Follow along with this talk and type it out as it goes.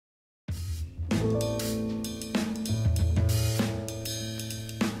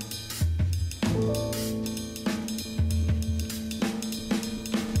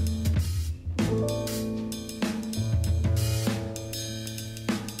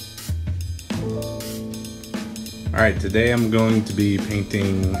Alright, today I'm going to be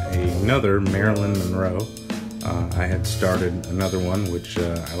painting another Marilyn Monroe. I had started another one which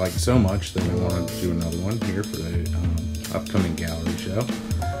I liked so much that I wanted to do another one here for the upcoming gallery show.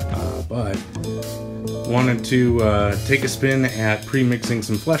 But wanted to take a spin at pre-mixing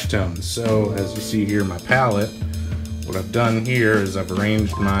some flesh tones. So as you see here in my palette, what I've done here is I've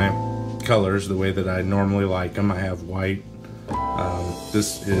arranged my colors the way that I normally like them. I have white.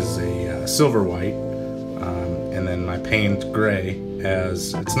 This is a silver white. And then my paint gray,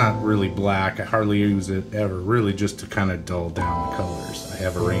 as it's not really black. I hardly use it ever, really just to kind of dull down the colors. I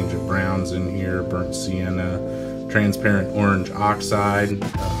have a range of browns in here: burnt sienna, transparent orange oxide,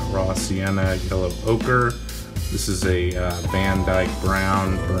 raw sienna, yellow ochre. This is a Van Dyke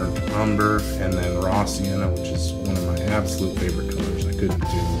brown, burnt umber, and then raw sienna, which is one of my absolute favorite colors. I couldn't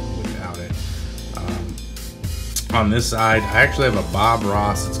do without it. On this side, I actually have a Bob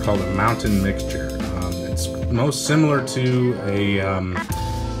Ross. It's called a Mountain Mixture. It's most similar to a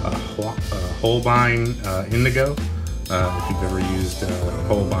Holbein indigo. If you've ever used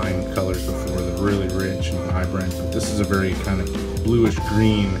Holbein colors before, they're really rich and vibrant. But this is a very kind of bluish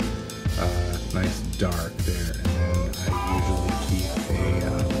green, nice dark there. And then I usually keep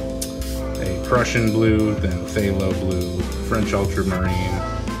a Prussian blue, then phthalo blue, French ultramarine,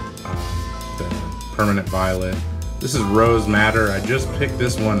 the permanent violet. This is Rose Madder. I just picked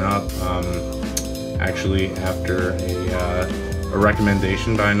this one up actually after a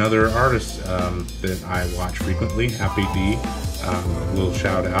recommendation by another artist that I watch frequently, Happy D. A little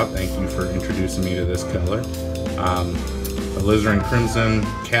shout out, thank you for introducing me to this color. Alizarin Crimson,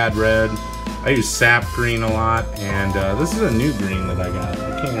 Cad Red. I use Sap Green a lot, and this is a new green that I got.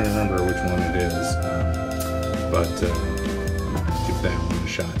 I can't even remember which one it is, but give that one a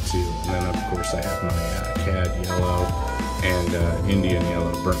shot too. And then of course I have my Cad Yellow and Indian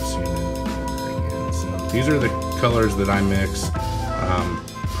Yellow burnt sienna. These are the colors that I mix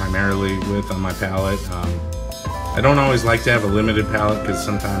primarily with on my palette. I don't always like to have a limited palette, because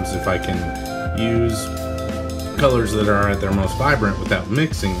sometimes if I can use colors that are at their most vibrant without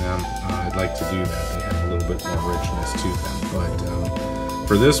mixing them, I'd like to do that. They have a little bit more richness to them. But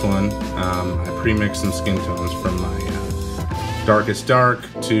for this one, I pre-mixed some skin tones from my darkest dark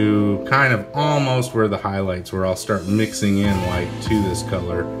to kind of almost where the highlights, where I'll start mixing in light to this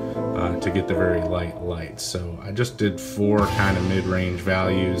color to get the very light. So I just did 4 kind of mid-range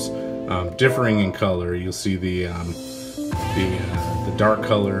values, differing in color. You'll see the dark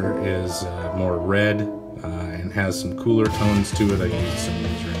color is more red and has some cooler tones to it. I used some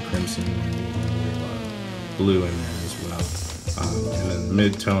Alizarin Crimson and blue in there as well. And then the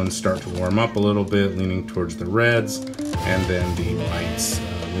mid-tones start to warm up a little bit, leaning towards the reds, and then the lights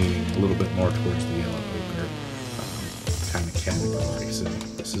leaning a little bit more towards the yellow ochre kind of category. So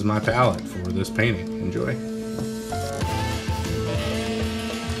this is my palette for this painting. Enjoy.